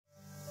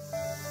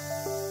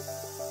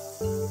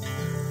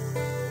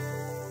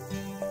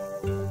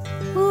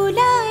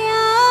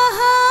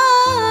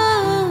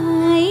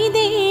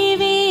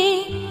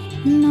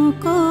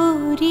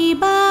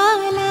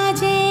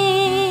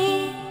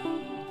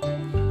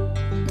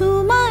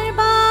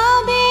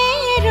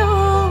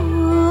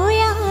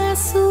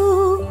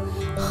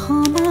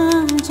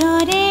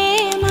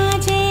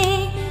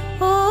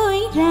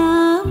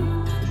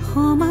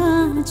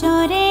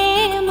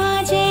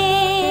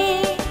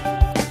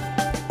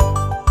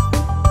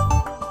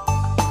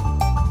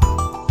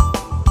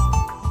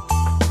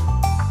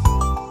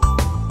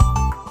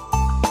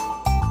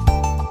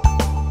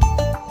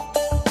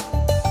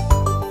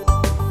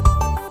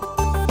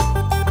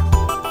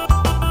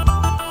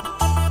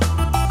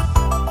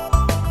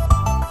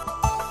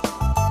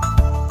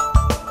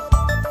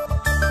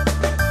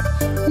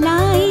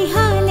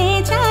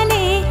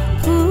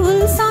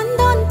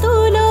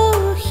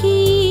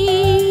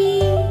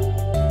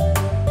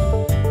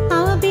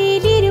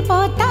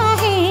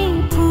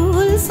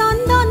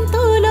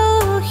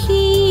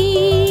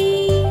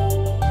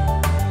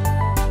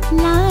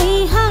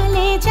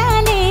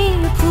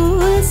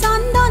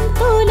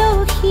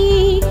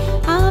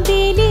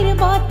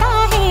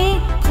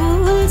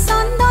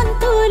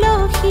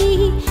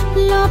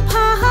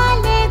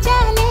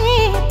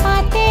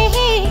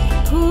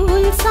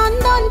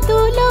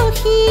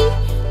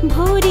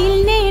ভৰিল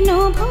nano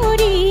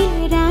ভৰি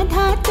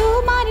ৰাধা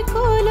তোমাৰ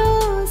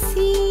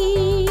কলসি।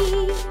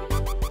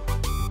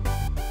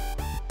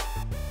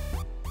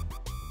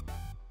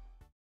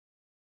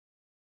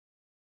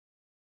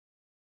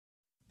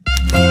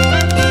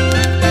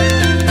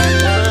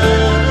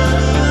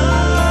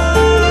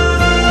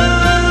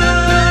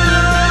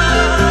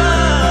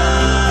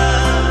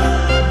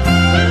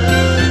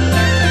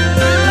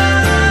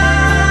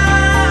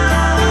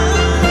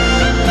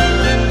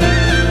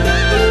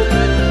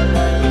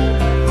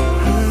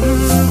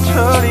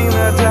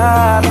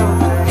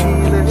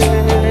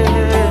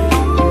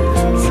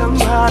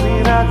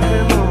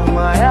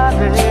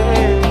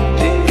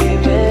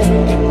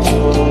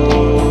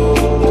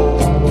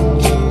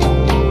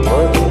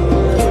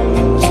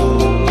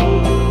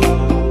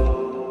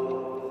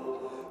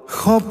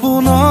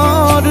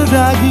 সপোনৰ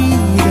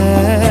ৰাগিৰে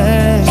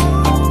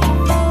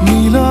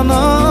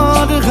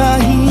মিলনৰ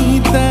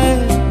ঘাঁহিতে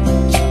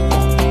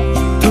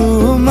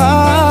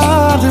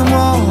তোমাৰ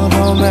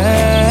মৰমে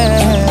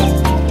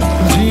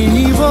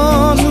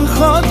জীৱন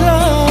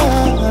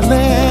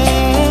সজালে।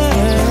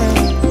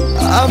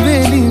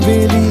 আবেলি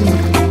বেলি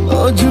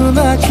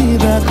অজোনাকী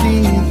ৰাতি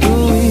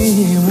তুমি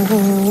মোৰ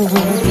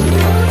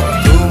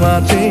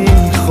তোমাতে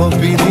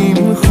সপি দিম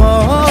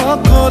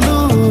সকলো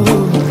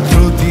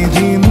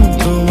প্ৰতিদিন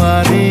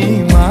তোমাৰে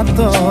মাত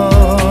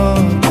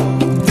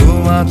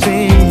তোমাতে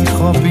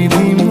সপি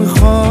দিম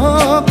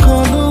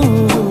সকলো।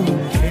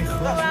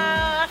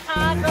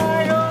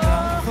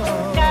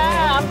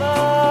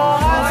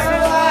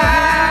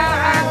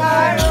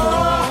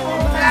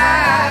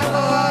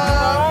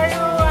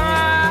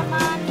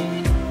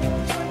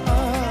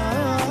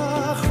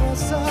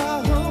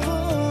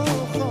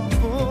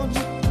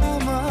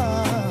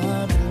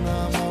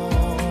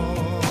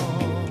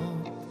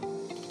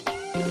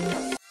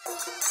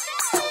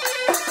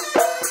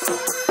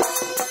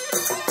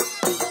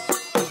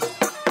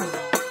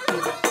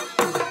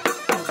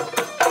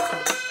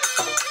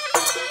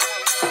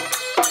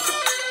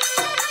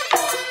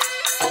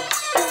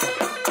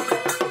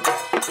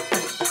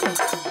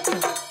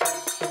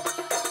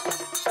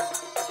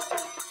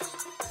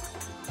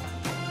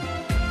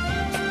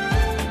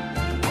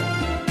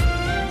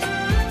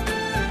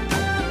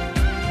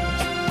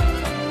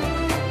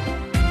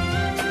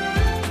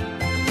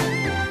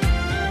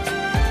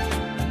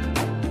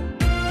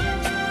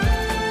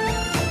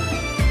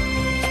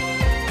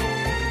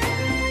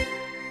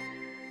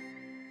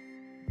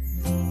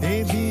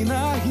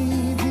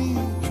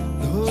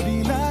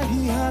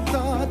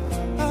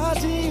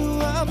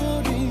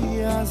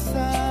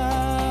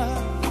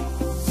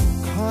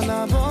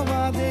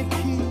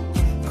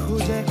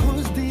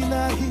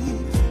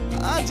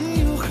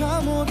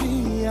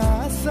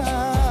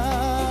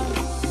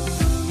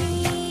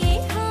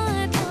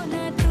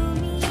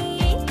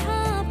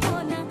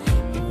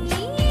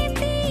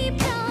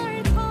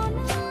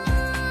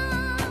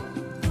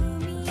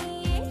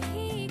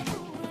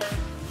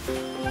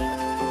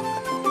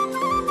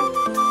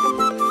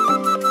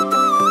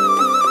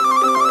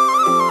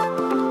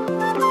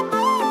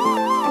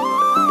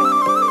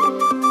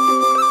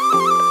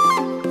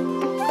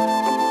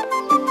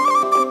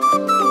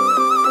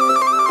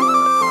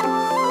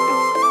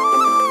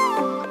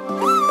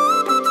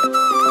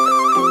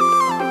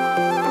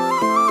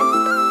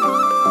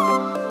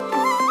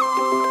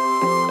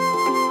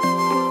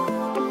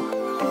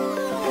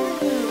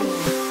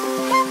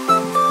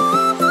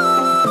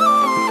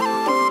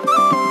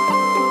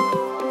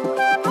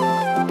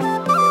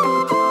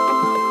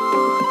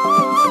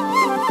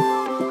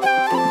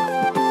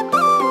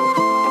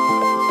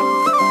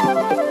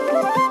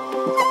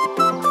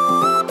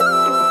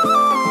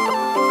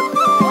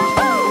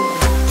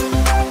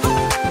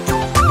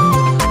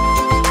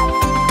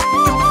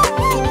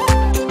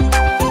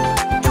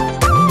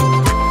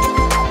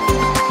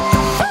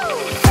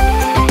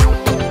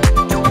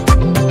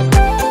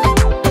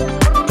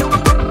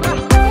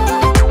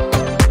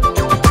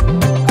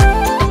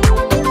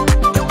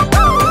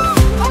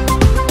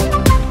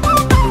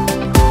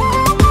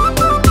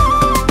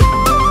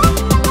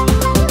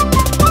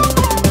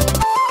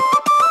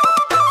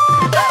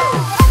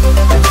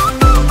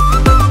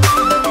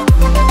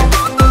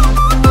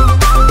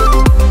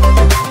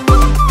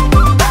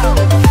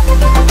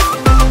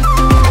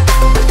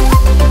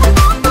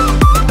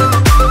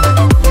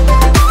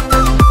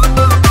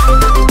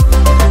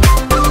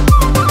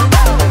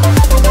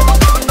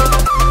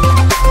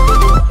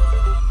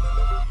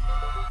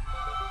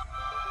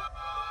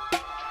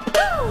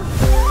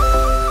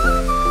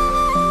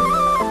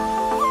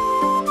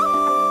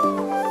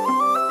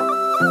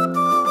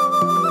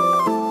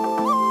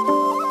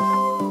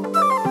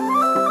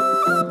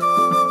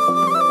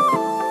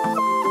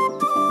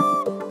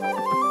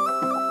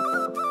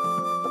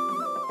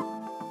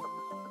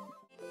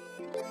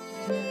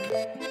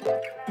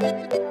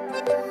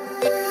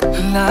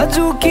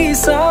 नाजुकी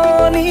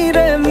सानी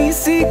रे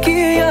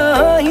मिसिकी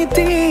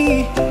आईती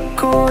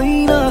कोई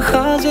ना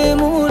खाजे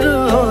मोर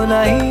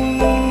नहीं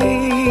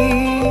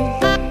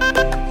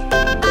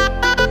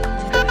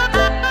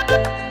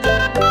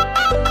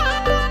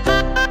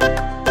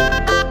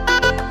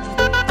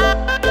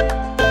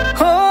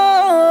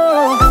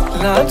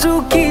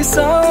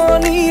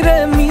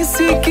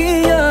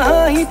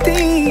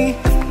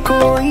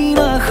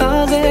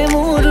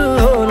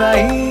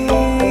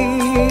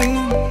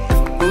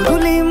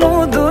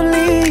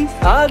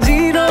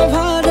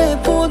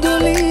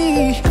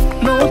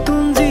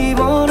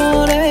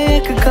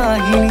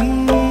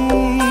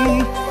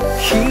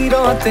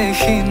হাতে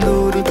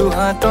সিন্দুর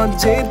দুহাতত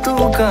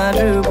জেতুকাৰ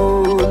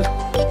বোল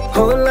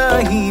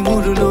হলাহি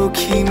মোৰ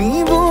লখিমী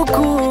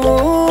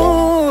বুকুৰ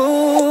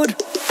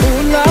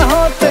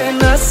উলাহতে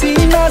নাচি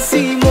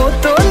নাচি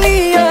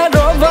মতলীয়া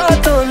ৰবা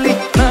তলি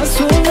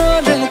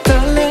নাচোনৰে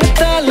তালে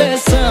তালে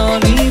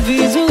চাৱনি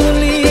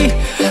বিজুলি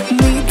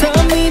মিঠা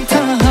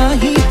মিঠা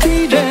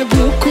হাঁহিতিৰে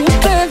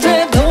বুকুতে যে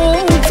ঢৌ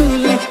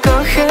তুলি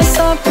কাষে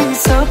চাপি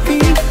চাপি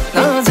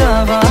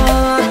নাযাবা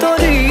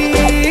তৰি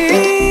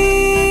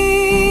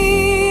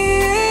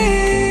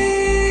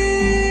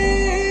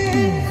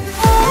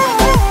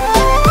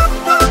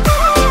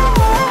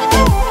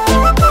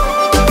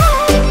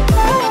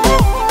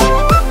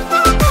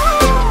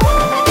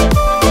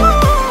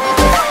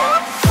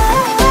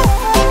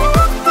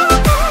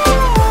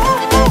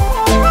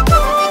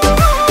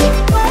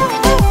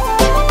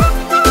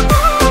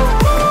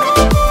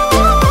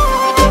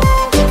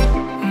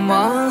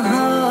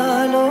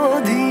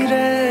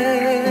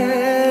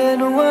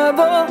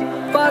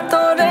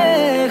পাতৰে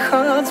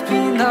সাজ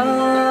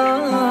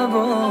পিন্ধাব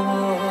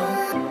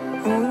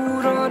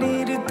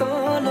উৰণিৰ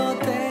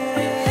তলতে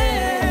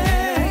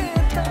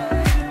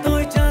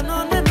তই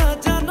জাননে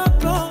নাজান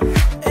ক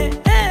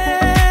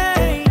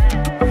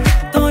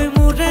তই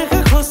মোৰে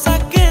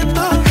সঁচাকে ন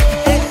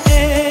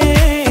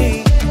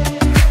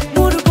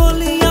মোৰ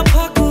বলিয়া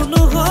ফাগুন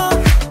হ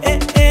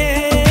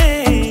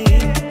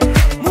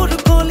মোৰ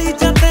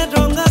কলিজাতে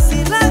ৰঙা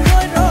চিলা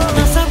হৈ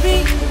নাচাবি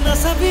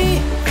নাচাবি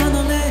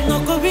কাণলে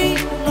নকবি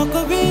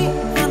নকবি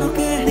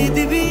কাণকে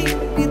নিদিবি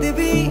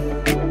নিদিবি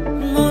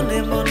মনে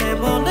মনে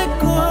মনে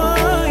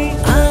কৈ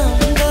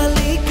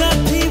আমডালি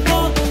কাটিব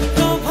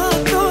ৰভা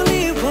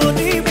তলি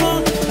ভৰিব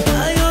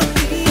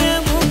আয়তীয়ে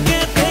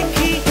মোকে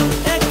দেখি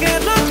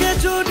একেলগে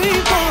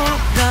জুৰিব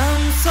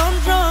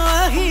ৰামচন্দ্ৰ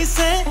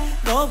আহিছে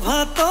ৰভা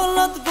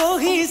তলত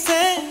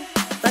বহিছে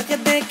তাকে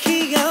দেখি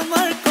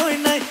আমাৰ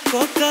কইনাই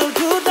কঁকাল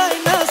ঘূৰাই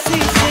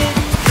নাচিছে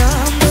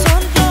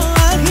ৰামচন্দ্ৰ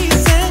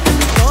আহিছে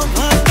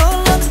ৰভা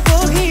তলত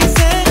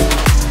বহিছে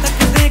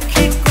তাকে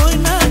দেখি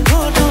কইনা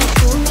ঘৰত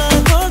তোলা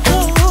গৰ্ভ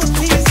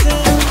উঠিছে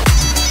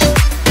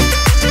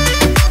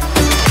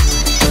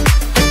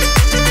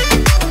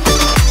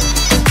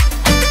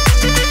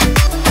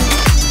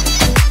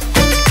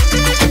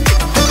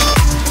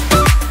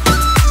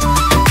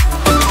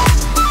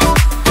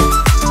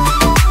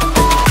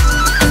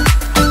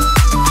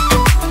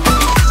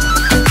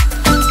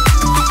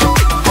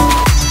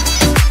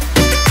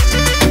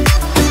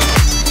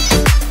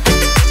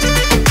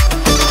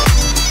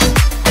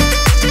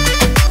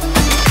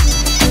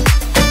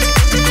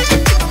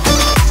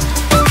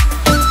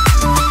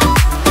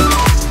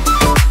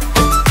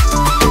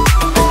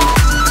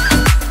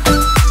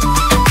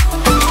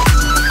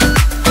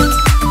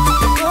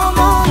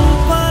কমন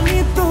পানী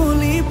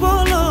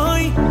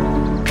তুলিবলৈ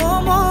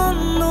কমন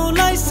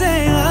ওলাইছে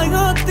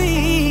আগতি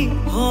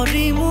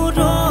হৰি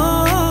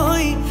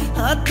মূৰৈ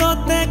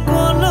হাততে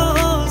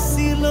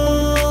কলচি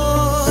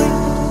লৈ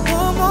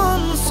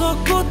কমন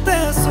চকুতে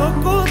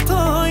চকু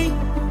থৈ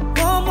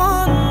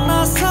কমন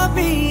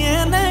নাচাবি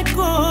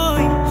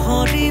এনেকৈ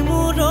হৰি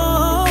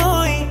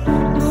মূৰৈ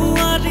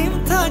নোৱাৰিম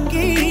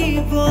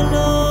থাকিবলৈ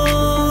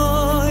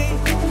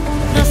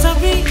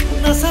নাচাবি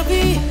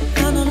নাচাবি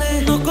কাণলে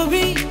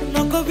নকবি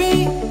নকবি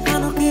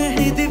কাণকে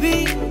নিদিবি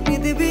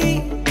নিদিবি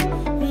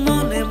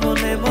মনে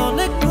মনে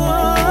মনে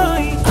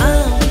কৈ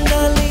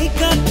আমডালি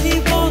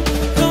কাটিব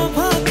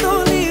ৰভা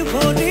তলি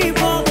ভৰিব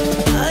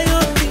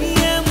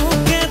আয়তীয়ে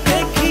মোকে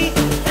দেখি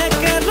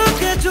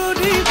একেলগে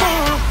জুৰিব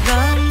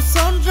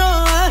ৰামচন্দ্ৰ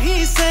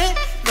আহিছে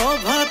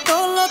ৰভা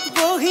তলত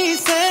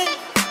বহিছে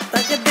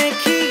তাকে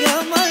দেখি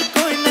আমাৰ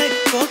কইনাই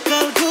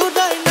কঁকাল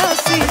ঘূৰাই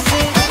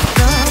নাচিছে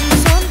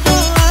ৰামচন্দ্ৰ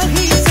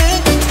আহিছে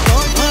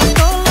ৰভা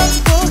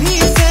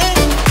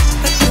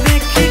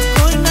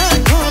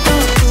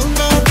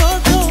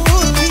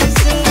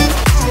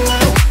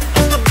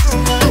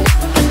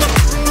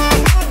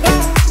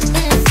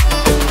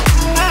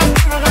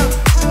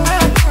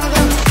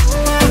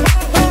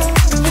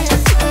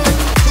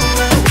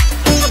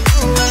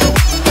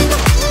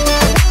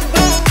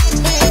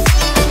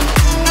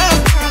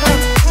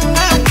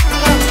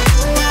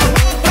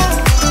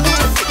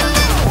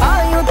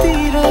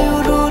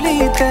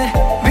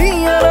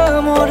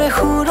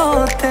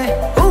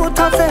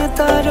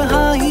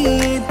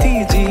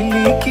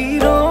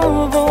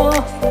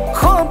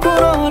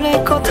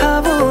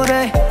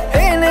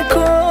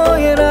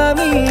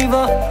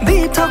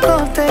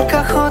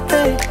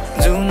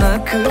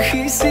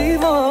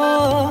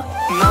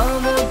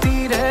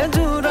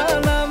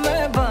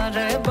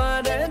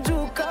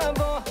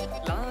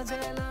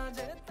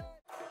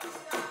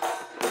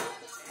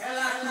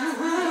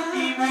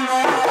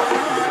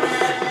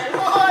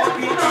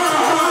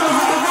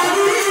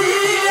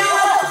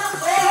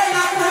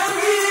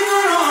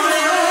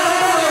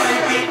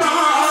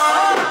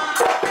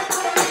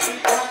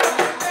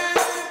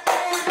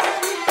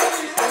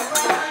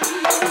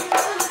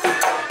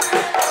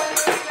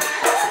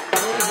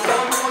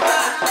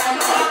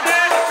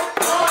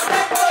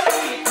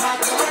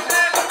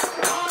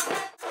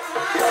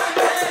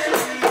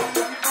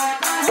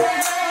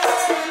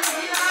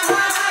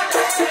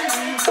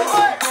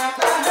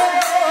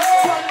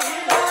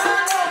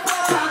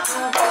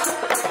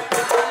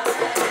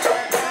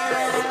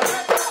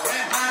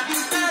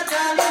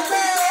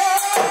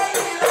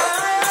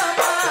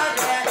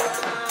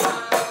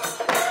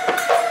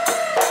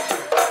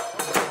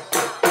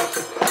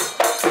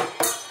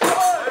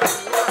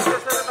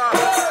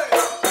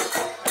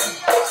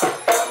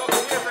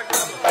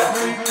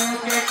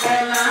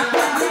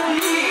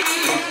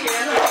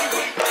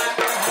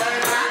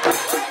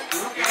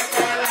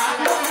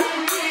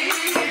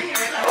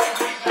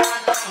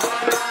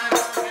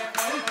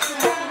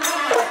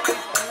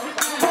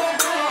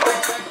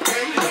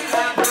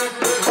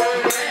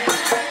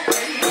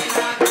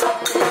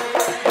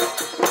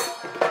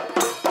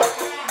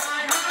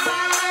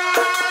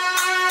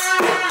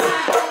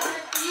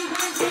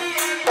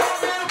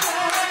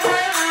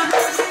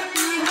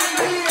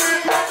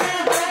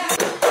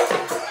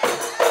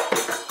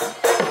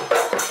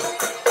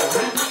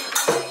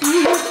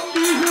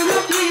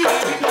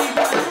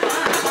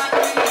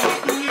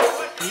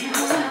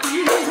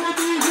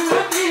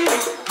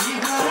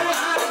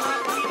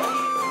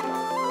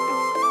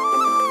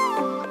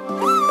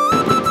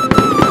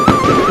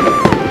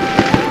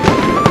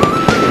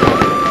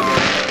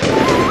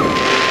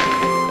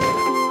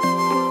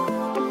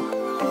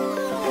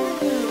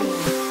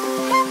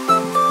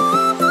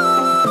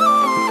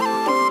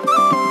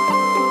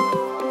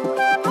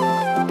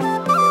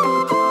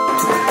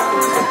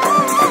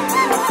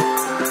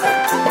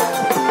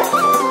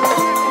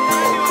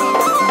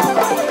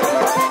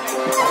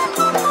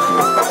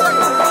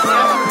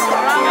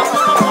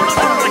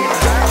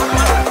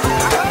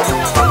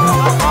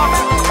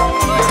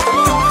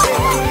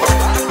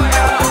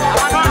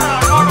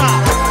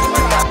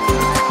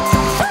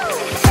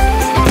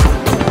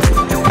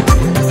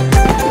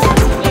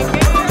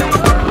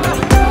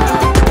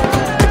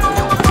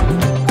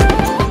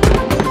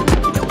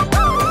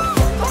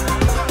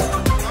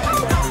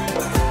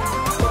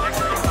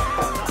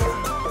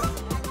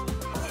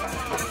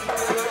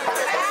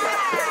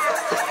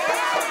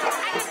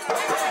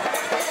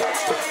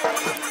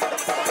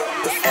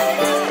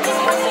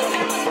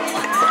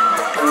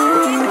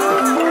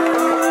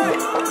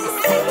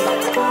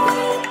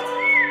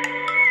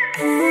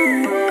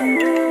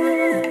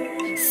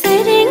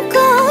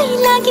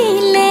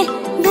লাগিলে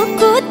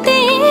বুকুতে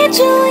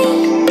জুই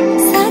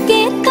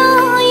সাগে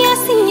তই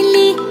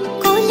আছিলি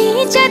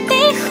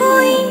কলিজাতে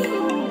শুই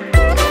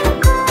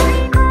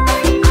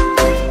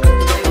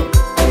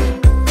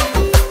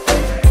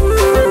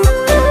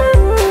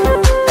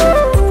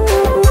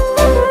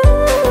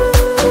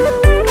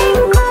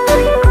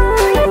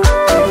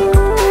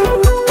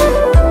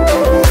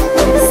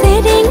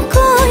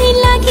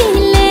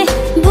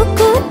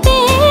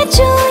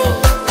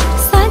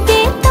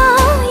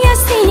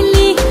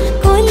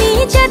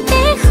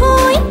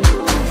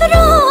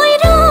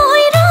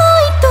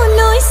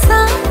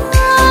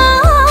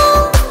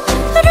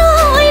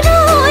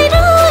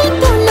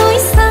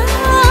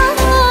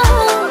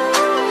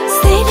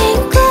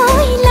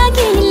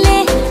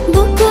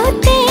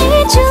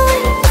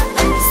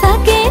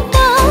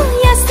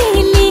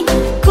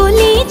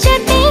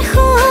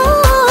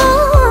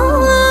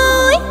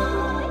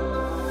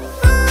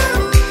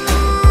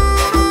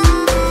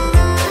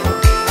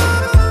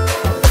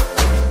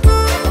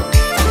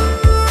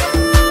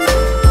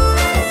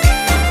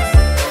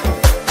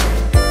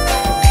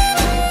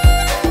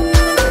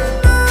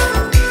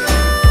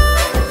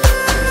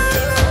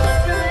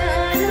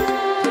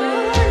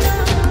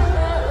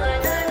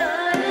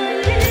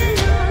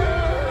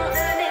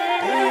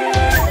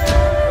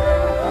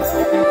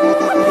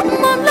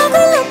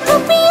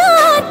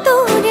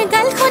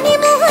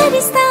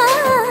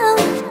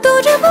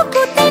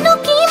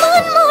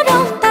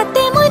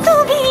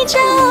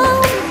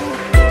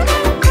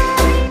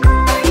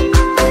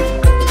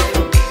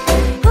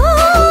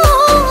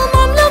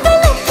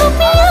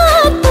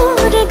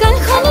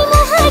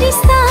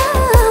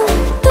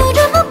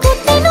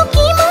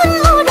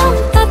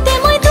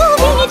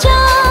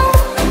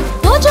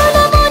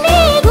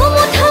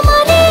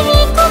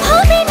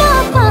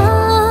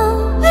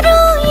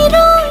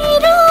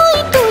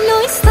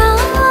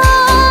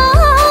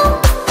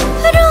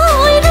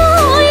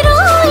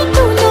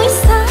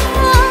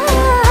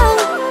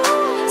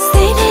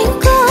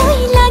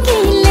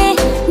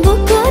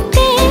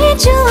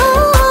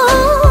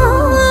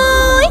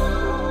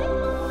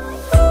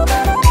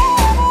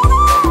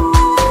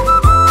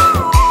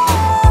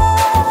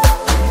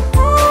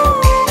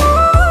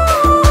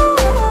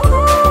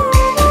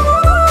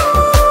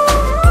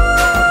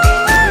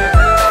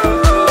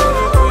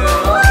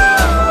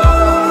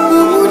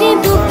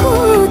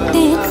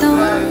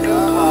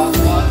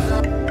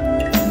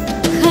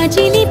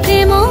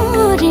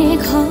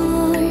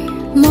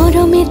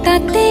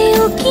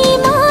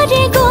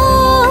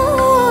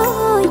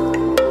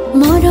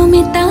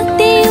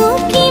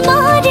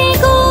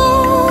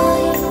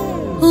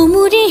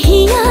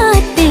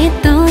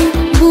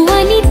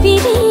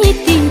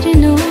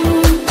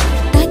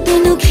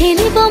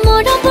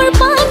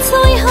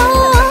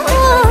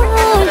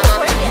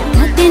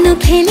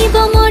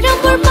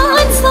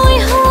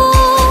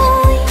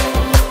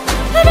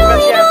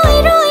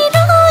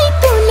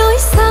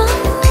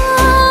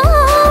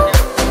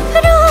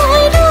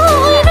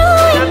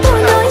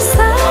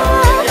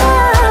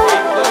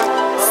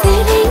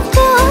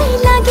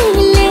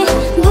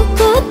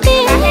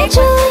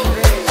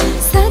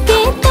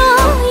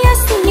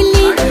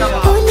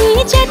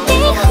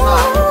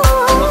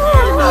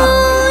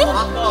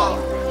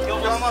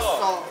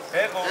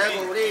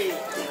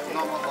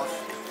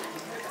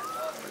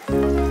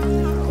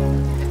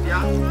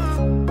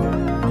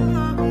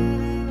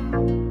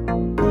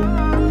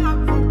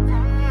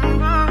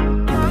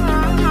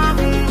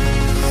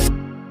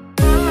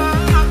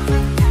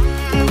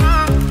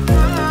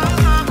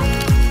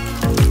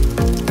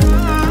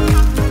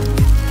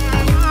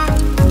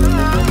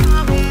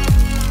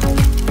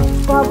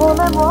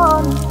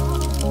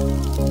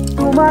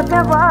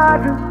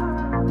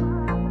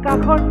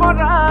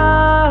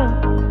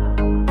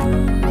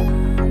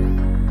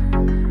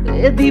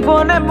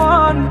দিবনে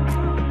মন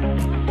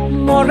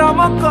মৰম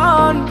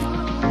কণ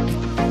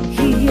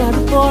হিয়াৰ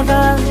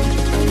পৰা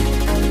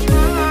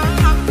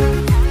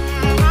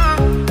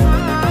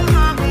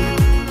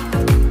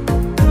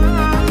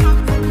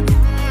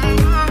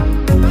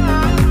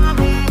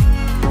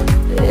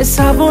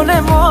চাবলে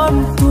মন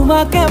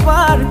তোমাক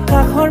এবাৰ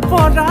কাষৰ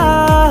পৰা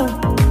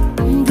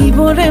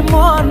দিবনে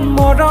মন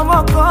মৰম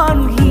কণ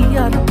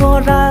হিয়াৰ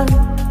পৰা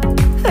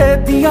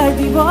দিয়াই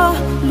দিব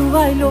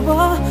লুৱাই ল'ব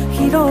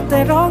হিৰতে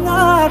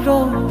ৰঙা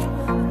ৰং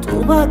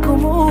তোমাক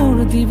মোৰ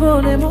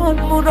দিবনে মন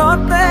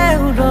মূৰতে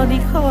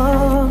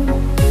উৰণিখন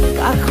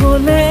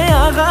কাষলে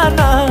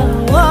আগানা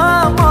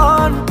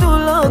মন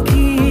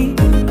তুলসী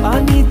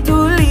পানী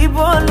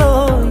তুলিবলৈ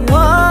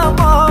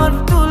মন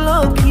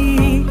তুলসী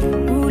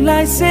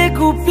ওলাইছে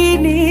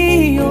গোপিনী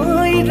ঐ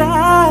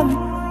ৰাম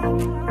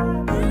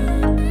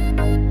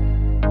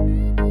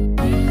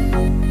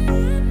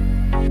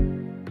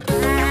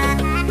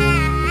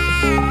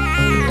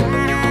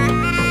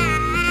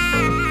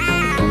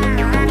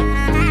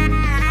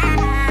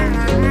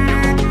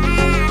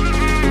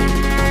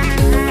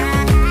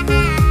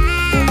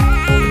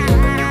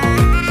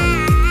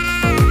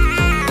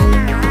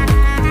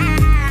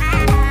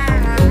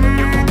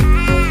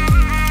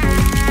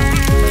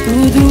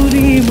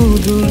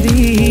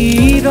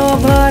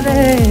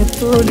ৰভাৰে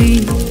তলি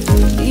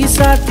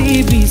ইছাতি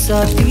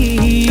বিছাতি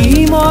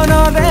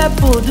মনৰে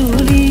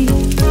পদুলি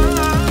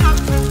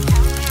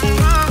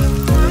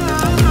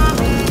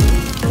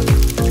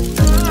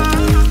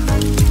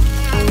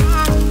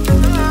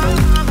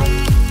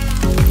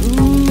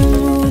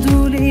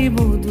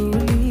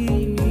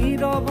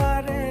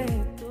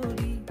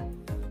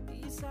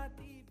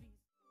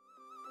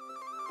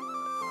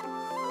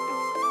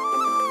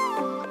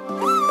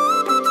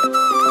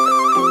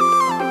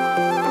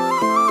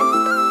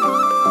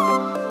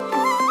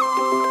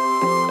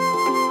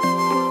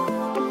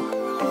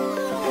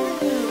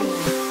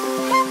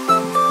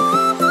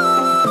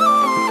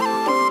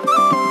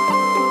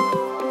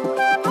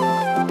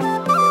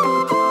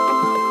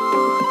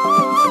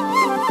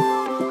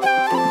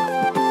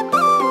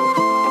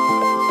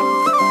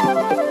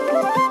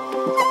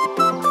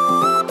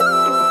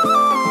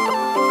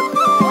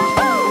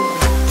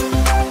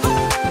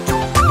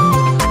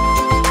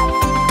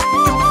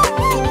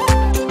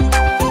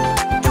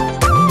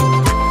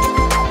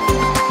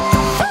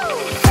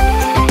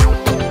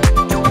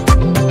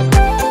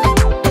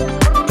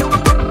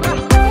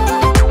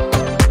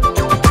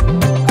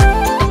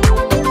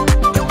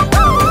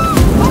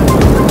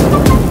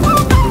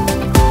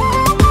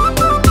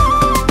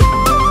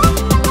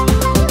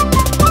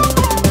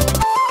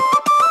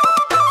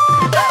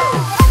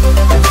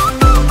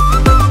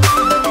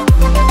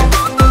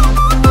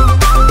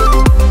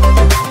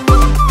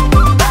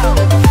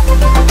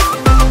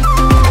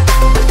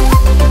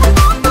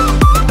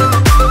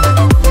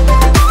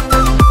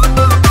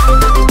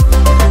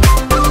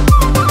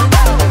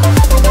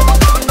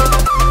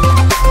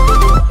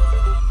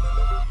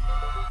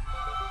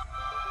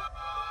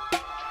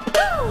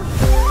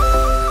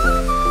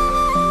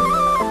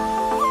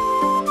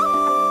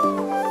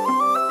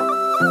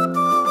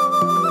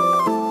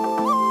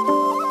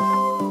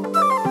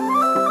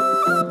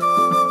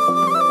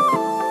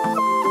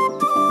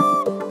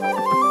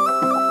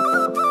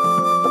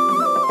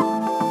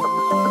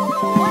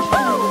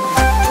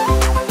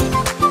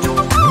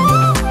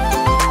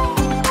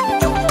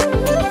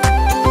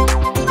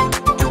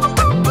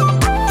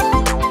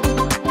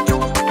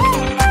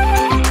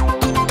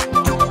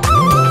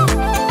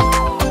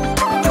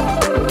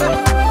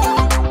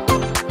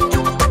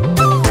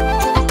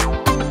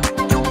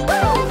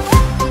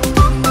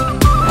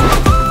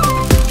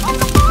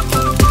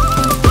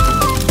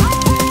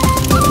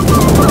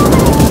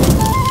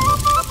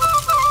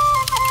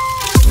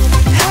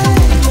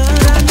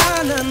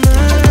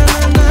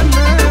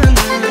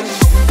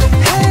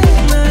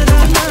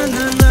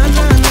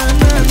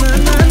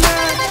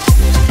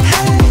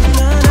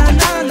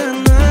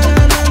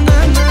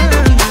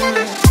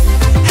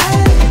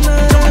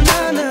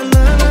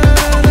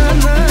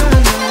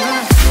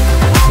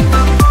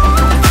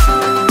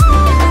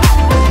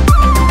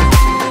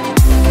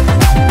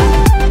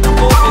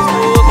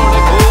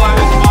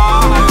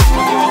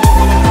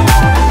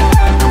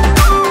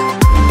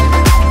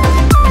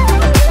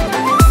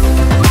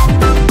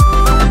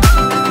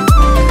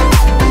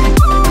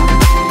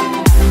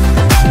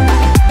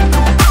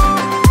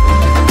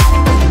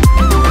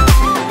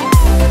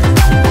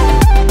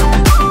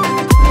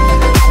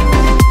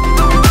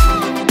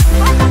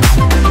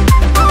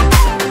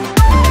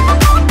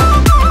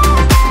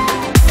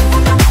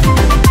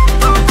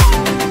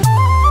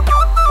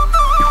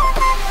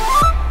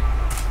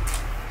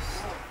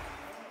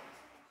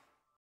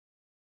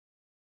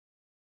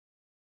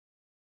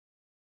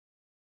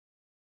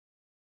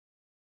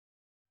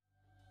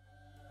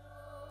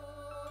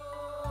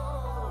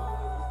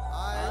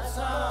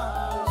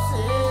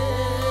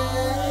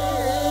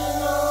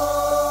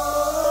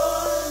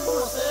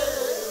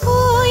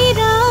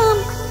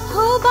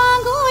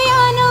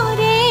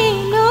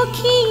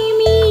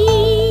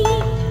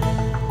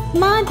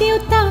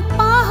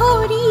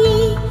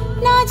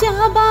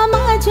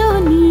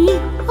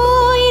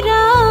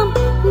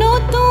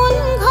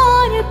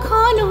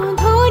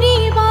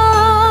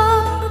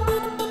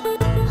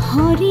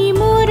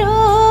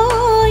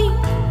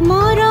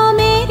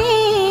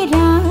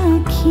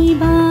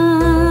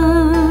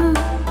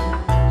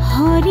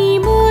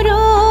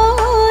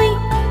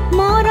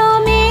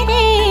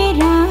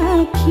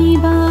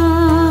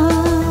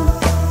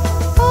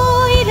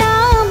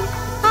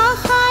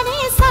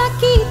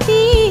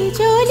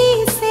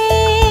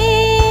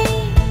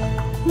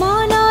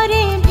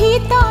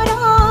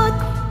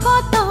ভিতৰত